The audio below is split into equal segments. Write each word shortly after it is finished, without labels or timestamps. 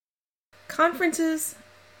Conferences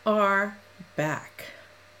are back,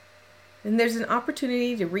 and there's an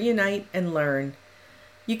opportunity to reunite and learn.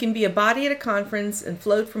 You can be a body at a conference and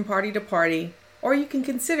float from party to party, or you can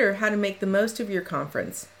consider how to make the most of your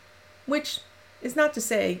conference, which is not to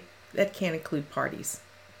say that can't include parties.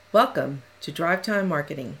 Welcome to Drive Time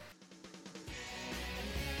Marketing.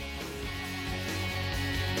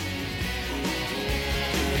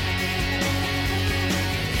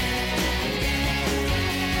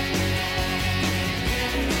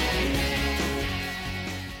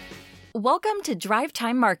 Welcome to Drive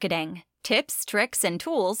Time Marketing. Tips, tricks, and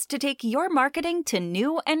tools to take your marketing to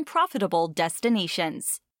new and profitable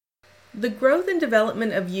destinations. The growth and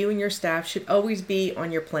development of you and your staff should always be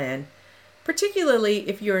on your plan, particularly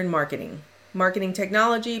if you're in marketing. Marketing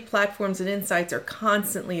technology, platforms, and insights are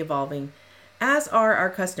constantly evolving, as are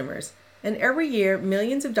our customers. And every year,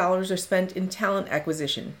 millions of dollars are spent in talent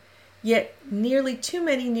acquisition. Yet, nearly too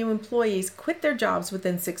many new employees quit their jobs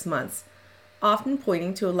within 6 months, often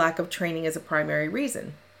pointing to a lack of training as a primary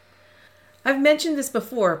reason. I've mentioned this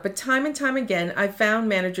before, but time and time again, I've found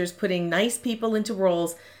managers putting nice people into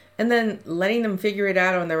roles and then letting them figure it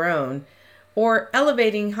out on their own, or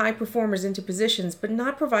elevating high performers into positions but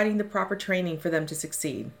not providing the proper training for them to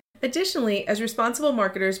succeed. Additionally, as responsible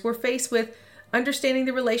marketers, we're faced with understanding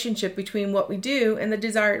the relationship between what we do and the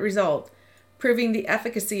desired result, proving the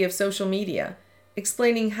efficacy of social media,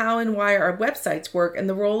 explaining how and why our websites work and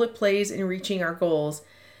the role it plays in reaching our goals,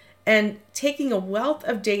 and taking a wealth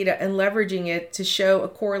of data and leveraging it to show a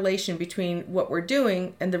correlation between what we're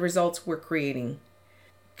doing and the results we're creating.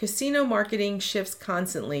 Casino marketing shifts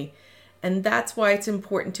constantly, and that's why it's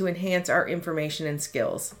important to enhance our information and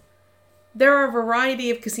skills. There are a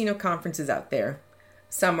variety of casino conferences out there.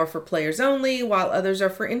 Some are for players only, while others are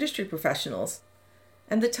for industry professionals.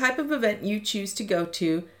 And the type of event you choose to go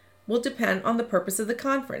to will depend on the purpose of the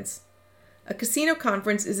conference. A casino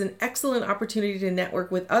conference is an excellent opportunity to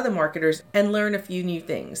network with other marketers and learn a few new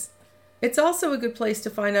things. It's also a good place to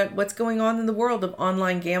find out what's going on in the world of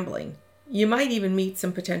online gambling. You might even meet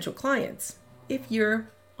some potential clients, if you're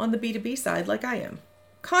on the B2B side like I am.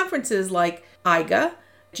 Conferences like IGA,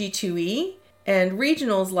 G2E, and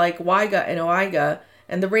regionals like WIGA and OIGA,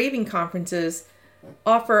 and the Raving conferences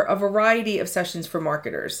offer a variety of sessions for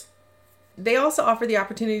marketers. They also offer the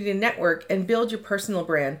opportunity to network and build your personal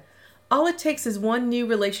brand. All it takes is one new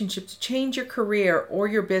relationship to change your career or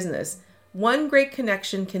your business. One great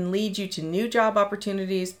connection can lead you to new job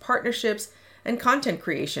opportunities, partnerships, and content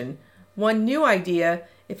creation. One new idea,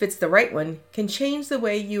 if it's the right one, can change the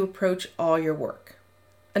way you approach all your work.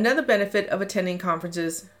 Another benefit of attending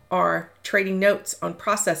conferences are trading notes on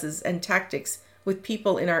processes and tactics with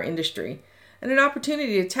people in our industry, and an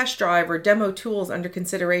opportunity to test drive or demo tools under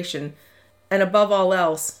consideration. And above all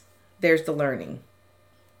else, there's the learning.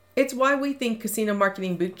 It's why we think Casino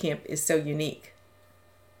Marketing Bootcamp is so unique.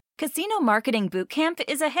 Casino Marketing Bootcamp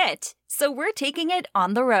is a hit, so we're taking it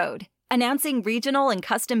on the road. Announcing regional and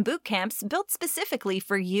custom bootcamps built specifically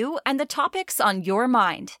for you and the topics on your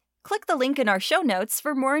mind. Click the link in our show notes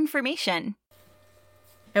for more information.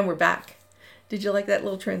 And we're back. Did you like that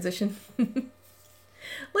little transition?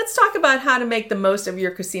 Let's talk about how to make the most of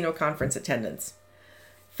your casino conference attendance.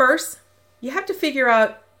 First, you have to figure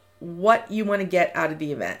out what you want to get out of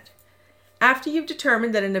the event. After you've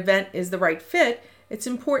determined that an event is the right fit, it's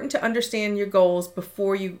important to understand your goals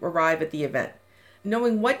before you arrive at the event.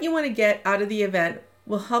 Knowing what you want to get out of the event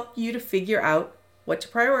will help you to figure out what to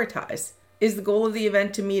prioritize. Is the goal of the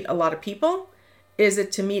event to meet a lot of people? Is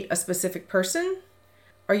it to meet a specific person?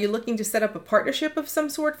 Are you looking to set up a partnership of some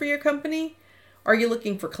sort for your company? Are you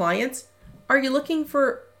looking for clients? Are you looking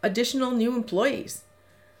for additional new employees?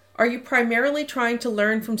 Are you primarily trying to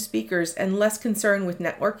learn from speakers and less concerned with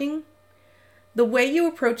networking? The way you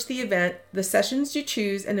approach the event, the sessions you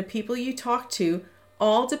choose, and the people you talk to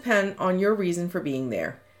all depend on your reason for being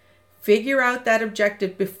there. Figure out that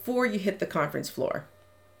objective before you hit the conference floor.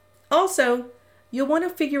 Also, you'll want to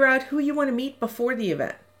figure out who you want to meet before the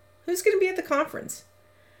event. Who's going to be at the conference?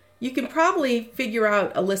 You can probably figure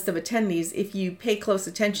out a list of attendees if you pay close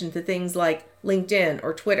attention to things like LinkedIn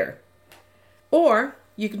or Twitter. Or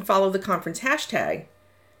you can follow the conference hashtag.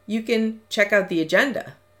 You can check out the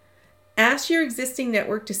agenda. Ask your existing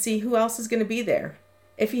network to see who else is going to be there.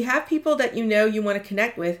 If you have people that you know you want to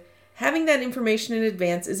connect with, having that information in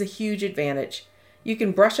advance is a huge advantage. You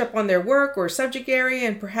can brush up on their work or subject area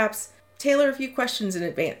and perhaps tailor a few questions in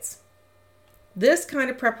advance. This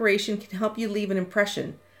kind of preparation can help you leave an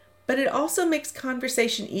impression, but it also makes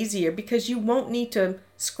conversation easier because you won't need to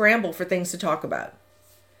scramble for things to talk about.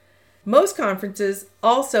 Most conferences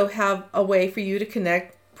also have a way for you to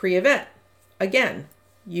connect pre-event. Again,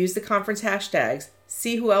 use the conference hashtags,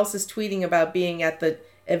 see who else is tweeting about being at the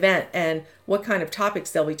event and what kind of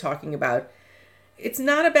topics they'll be talking about. It's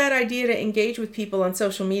not a bad idea to engage with people on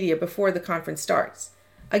social media before the conference starts.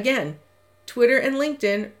 Again, Twitter and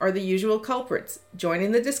LinkedIn are the usual culprits.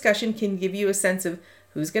 Joining the discussion can give you a sense of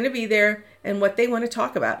who's going to be there and what they want to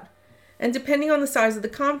talk about. And depending on the size of the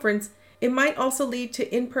conference, it might also lead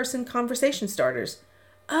to in-person conversation starters.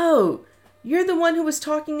 Oh, you're the one who was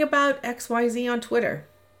talking about XYZ on Twitter.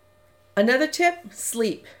 Another tip,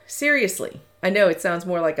 sleep. Seriously. I know it sounds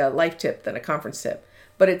more like a life tip than a conference tip,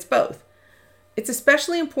 but it's both. It's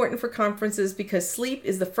especially important for conferences because sleep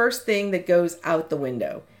is the first thing that goes out the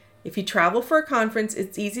window. If you travel for a conference,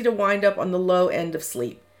 it's easy to wind up on the low end of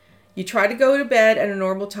sleep. You try to go to bed at a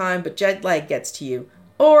normal time, but jet lag gets to you.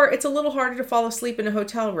 Or it's a little harder to fall asleep in a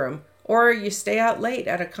hotel room. Or you stay out late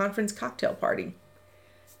at a conference cocktail party.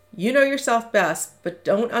 You know yourself best, but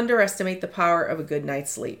don't underestimate the power of a good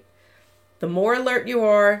night's sleep. The more alert you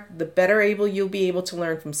are, the better able you'll be able to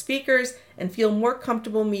learn from speakers and feel more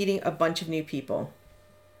comfortable meeting a bunch of new people.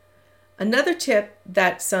 Another tip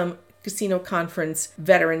that some casino conference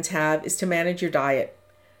veterans have is to manage your diet.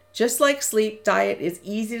 Just like sleep, diet is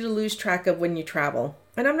easy to lose track of when you travel.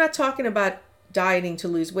 And I'm not talking about dieting to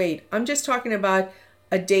lose weight. I'm just talking about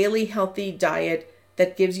a daily healthy diet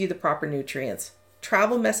that gives you the proper nutrients.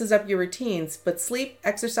 Travel messes up your routines, but sleep,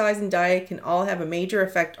 exercise, and diet can all have a major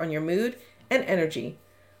effect on your mood and energy.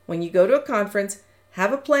 When you go to a conference,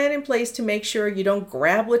 have a plan in place to make sure you don't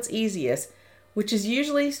grab what's easiest, which is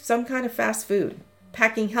usually some kind of fast food.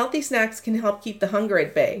 Packing healthy snacks can help keep the hunger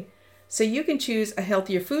at bay, so you can choose a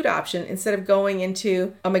healthier food option instead of going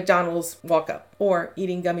into a McDonald's walk-up or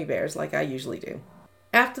eating gummy bears like I usually do.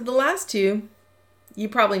 After the last two, you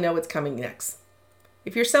probably know what's coming next.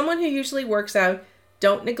 If you're someone who usually works out,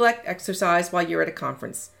 don't neglect exercise while you're at a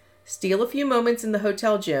conference. Steal a few moments in the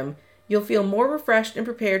hotel gym. You'll feel more refreshed and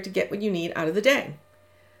prepared to get what you need out of the day.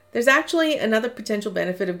 There's actually another potential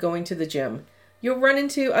benefit of going to the gym. You'll run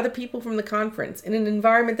into other people from the conference in an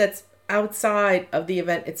environment that's outside of the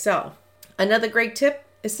event itself. Another great tip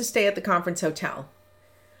is to stay at the conference hotel.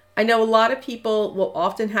 I know a lot of people will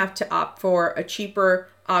often have to opt for a cheaper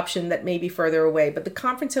option that may be further away, but the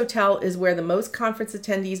conference hotel is where the most conference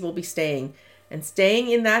attendees will be staying, and staying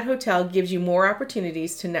in that hotel gives you more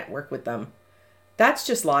opportunities to network with them. That's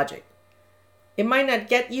just logic. It might not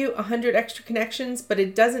get you 100 extra connections, but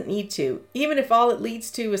it doesn't need to. Even if all it leads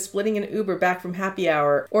to is splitting an Uber back from happy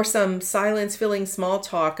hour or some silence-filling small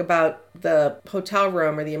talk about the hotel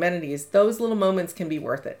room or the amenities, those little moments can be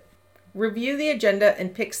worth it. Review the agenda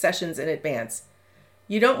and pick sessions in advance.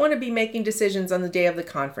 You don't want to be making decisions on the day of the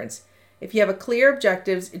conference. If you have clear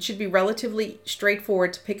objectives, it should be relatively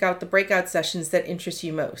straightforward to pick out the breakout sessions that interest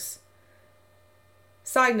you most.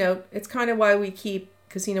 Side note, it's kind of why we keep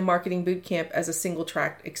Casino Marketing Bootcamp as a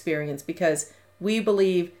single-track experience, because we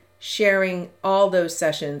believe sharing all those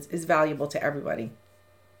sessions is valuable to everybody.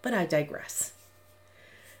 But I digress.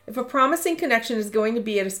 If a promising connection is going to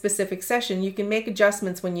be at a specific session, you can make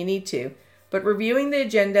adjustments when you need to, but reviewing the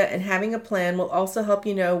agenda and having a plan will also help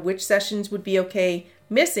you know which sessions would be okay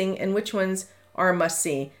missing and which ones are a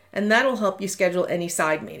must-see, and that'll help you schedule any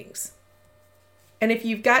side meetings. And if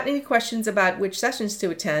you've got any questions about which sessions to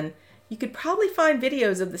attend, you could probably find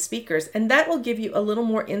videos of the speakers, and that will give you a little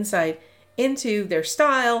more insight into their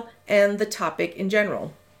style and the topic in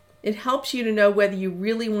general. It helps you to know whether you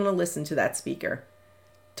really want to listen to that speaker.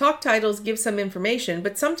 Talk titles give some information,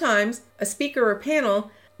 but sometimes a speaker or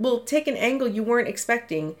panel will take an angle you weren't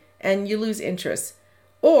expecting and you lose interest.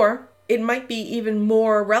 Or it might be even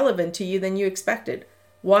more relevant to you than you expected.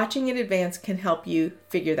 Watching in advance can help you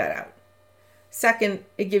figure that out. Second,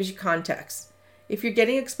 it gives you context. If you're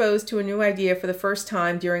getting exposed to a new idea for the first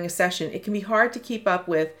time during a session, it can be hard to keep up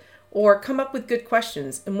with or come up with good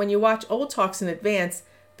questions. And when you watch old talks in advance,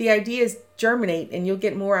 the ideas germinate and you'll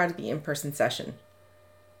get more out of the in-person session.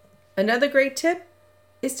 Another great tip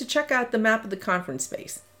is to check out the map of the conference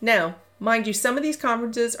space. Now, mind you, some of these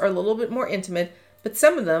conferences are a little bit more intimate, but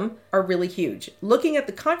some of them are really huge. Looking at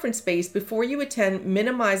the conference space before you attend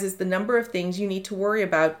minimizes the number of things you need to worry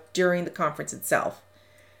about during the conference itself.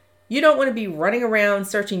 You don't want to be running around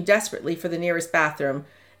searching desperately for the nearest bathroom,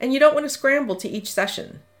 and you don't want to scramble to each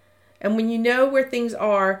session. And when you know where things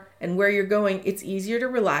are and where you're going, it's easier to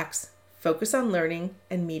relax, focus on learning,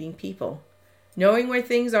 and meeting people. Knowing where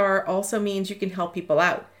things are also means you can help people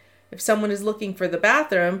out. If someone is looking for the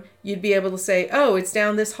bathroom, you'd be able to say, "Oh, it's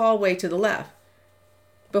down this hallway to the left."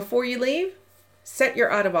 Before you leave, set your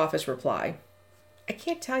out-of-office reply. I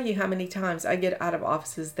can't tell you how many times I get out of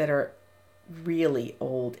offices that are really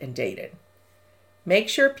old and dated. Make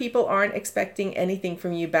sure people aren't expecting anything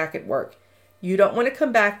from you back at work. You don't want to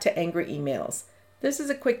come back to angry emails. This is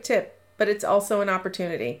a quick tip, but it's also an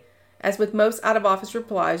opportunity. As with most out-of-office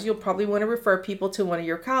replies, you'll probably want to refer people to one of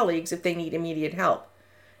your colleagues if they need immediate help.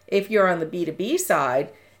 If you're on the B2B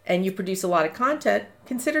side and you produce a lot of content,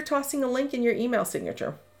 consider tossing a link in your email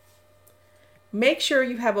signature. Make sure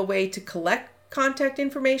you have a way to collect contact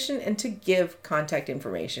information and to give contact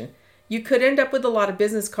information. You could end up with a lot of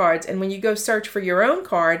business cards, and when you go search for your own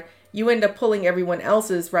card, you end up pulling everyone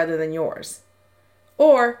else's rather than yours.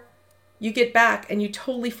 Or you get back and you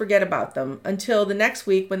totally forget about them until the next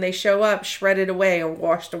week when they show up shredded away or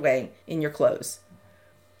washed away in your clothes.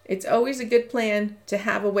 It's always a good plan to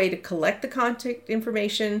have a way to collect the contact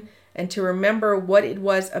information and to remember what it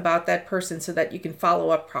was about that person so that you can follow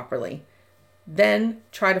up properly. Then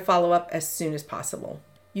try to follow up as soon as possible.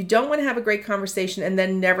 You don't want to have a great conversation and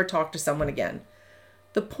then never talk to someone again.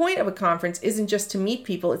 The point of a conference isn't just to meet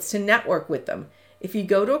people, it's to network with them. If you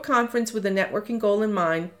go to a conference with a networking goal in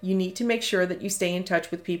mind, you need to make sure that you stay in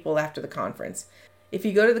touch with people after the conference. If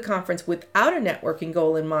you go to the conference without a networking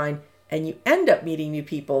goal in mind and you end up meeting new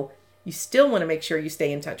people, you still want to make sure you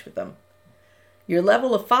stay in touch with them. Your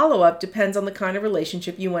level of follow-up depends on the kind of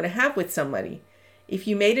relationship you want to have with somebody. If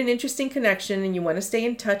you made an interesting connection and you want to stay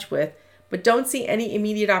in touch with, but don't see any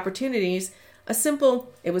immediate opportunities, a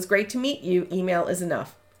simple, "It was great to meet you" email is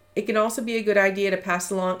enough. It can also be a good idea to pass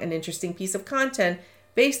along an interesting piece of content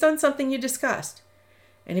based on something you discussed.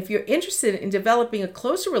 And if you're interested in developing a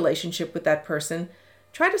closer relationship with that person,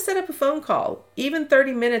 try to set up a phone call. Even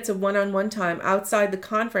 30 minutes of one-on-one time outside the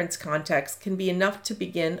conference context can be enough to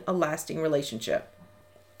begin a lasting relationship.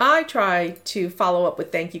 I try to follow up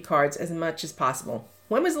with thank you cards as much as possible.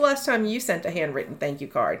 When was the last time you sent a handwritten thank you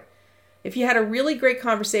card? If you had a really great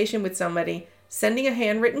conversation with somebody, sending a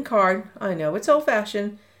handwritten card, I know it's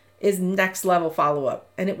old-fashioned, is next level follow-up,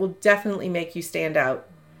 and it will definitely make you stand out.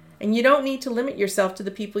 And you don't need to limit yourself to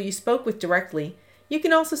the people you spoke with directly. You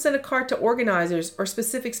can also send a card to organizers or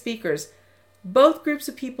specific speakers, both groups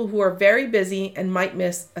of people who are very busy and might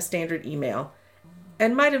miss a standard email,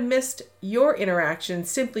 and might have missed your interaction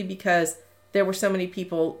simply because there were so many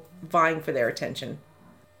people vying for their attention.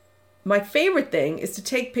 My favorite thing is to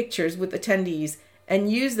take pictures with attendees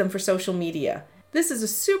and use them for social media. This is a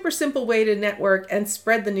super simple way to network and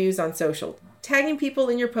spread the news on social. Tagging people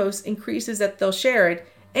in your posts increases that they'll share it,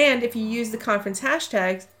 and if you use the conference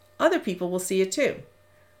hashtags, other people will see it too.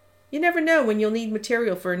 You never know when you'll need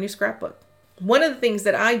material for a new scrapbook. One of the things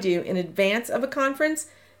that I do in advance of a conference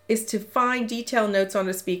is to find detailed notes on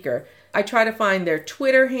the speaker. I try to find their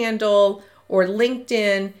Twitter handle or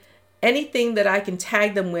LinkedIn, anything that I can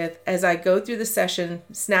tag them with as I go through the session,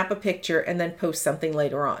 snap a picture, and then post something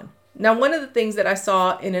later on. Now, one of the things that I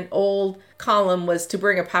saw in an old column was to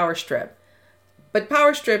bring a power strip. But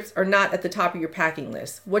power strips are not at the top of your packing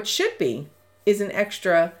list. What should be is an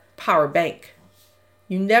extra power bank.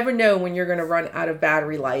 You never know when you're going to run out of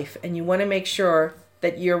battery life, and you want to make sure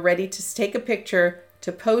that you're ready to take a picture,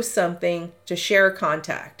 to post something, to share a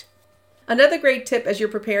contact. Another great tip as you're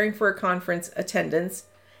preparing for a conference attendance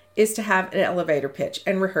is to have an elevator pitch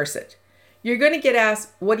and rehearse it. You're going to get asked,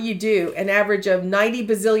 what do you do, an average of 90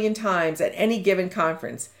 bazillion times at any given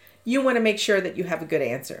conference. You want to make sure that you have a good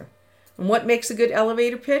answer. And what makes a good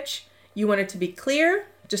elevator pitch? You want it to be clear,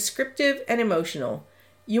 descriptive, and emotional.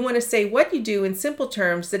 You want to say what you do in simple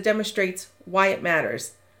terms that demonstrates why it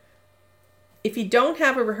matters. If you don't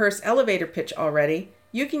have a rehearsed elevator pitch already,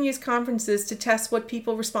 you can use conferences to test what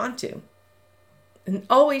people respond to. And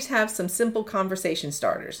always have some simple conversation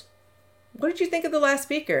starters. What did you think of the last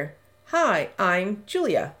speaker? Hi, I'm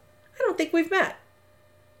Julia. I don't think we've met.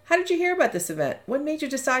 How did you hear about this event? What made you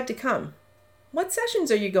decide to come? What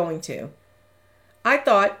sessions are you going to? I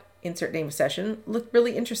thought, insert name of session, looked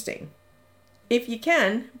really interesting. If you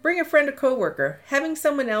can, bring a friend or coworker. Having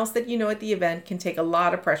someone else that you know at the event can take a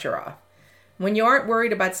lot of pressure off. When you aren't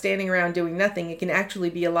worried about standing around doing nothing, it can actually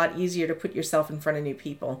be a lot easier to put yourself in front of new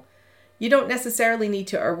people. You don't necessarily need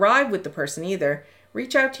to arrive with the person either.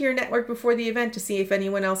 Reach out to your network before the event to see if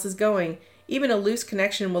anyone else is going. Even a loose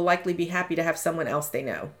connection will likely be happy to have someone else they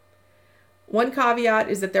know. One caveat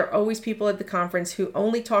is that there are always people at the conference who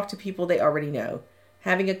only talk to people they already know.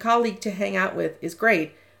 Having a colleague to hang out with is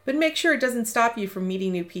great, but make sure it doesn't stop you from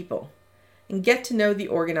meeting new people. And get to know the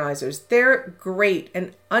organizers. They're great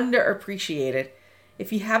and underappreciated.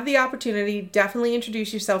 If you have the opportunity, definitely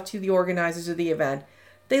introduce yourself to the organizers of the event.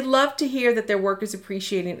 They love to hear that their work is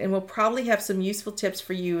appreciated and will probably have some useful tips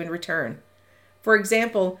for you in return. For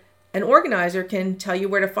example, an organizer can tell you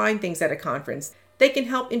where to find things at a conference. They can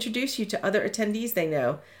help introduce you to other attendees they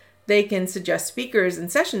know. They can suggest speakers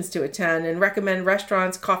and sessions to attend and recommend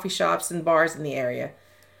restaurants, coffee shops, and bars in the area.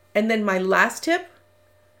 And then my last tip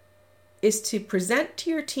is to present to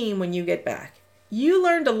your team when you get back. You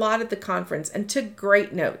learned a lot at the conference and took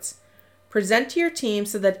great notes. Present to your team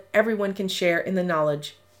so that everyone can share in the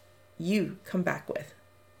knowledge you come back with.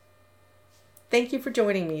 Thank you for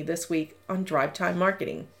joining me this week on Drive Time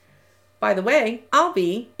Marketing. By the way, I'll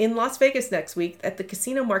be in Las Vegas next week at the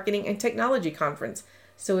Casino Marketing and Technology Conference.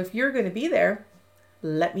 So if you're going to be there,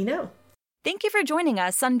 let me know. Thank you for joining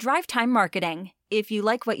us on Drive Time Marketing. If you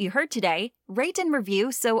like what you heard today, rate and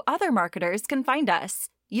review so other marketers can find us.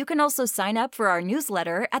 You can also sign up for our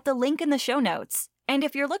newsletter at the link in the show notes. And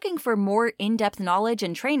if you're looking for more in-depth knowledge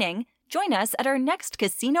and training, join us at our next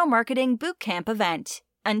Casino Marketing Bootcamp event.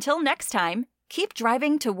 Until next time, keep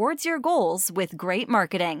driving towards your goals with great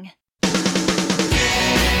marketing.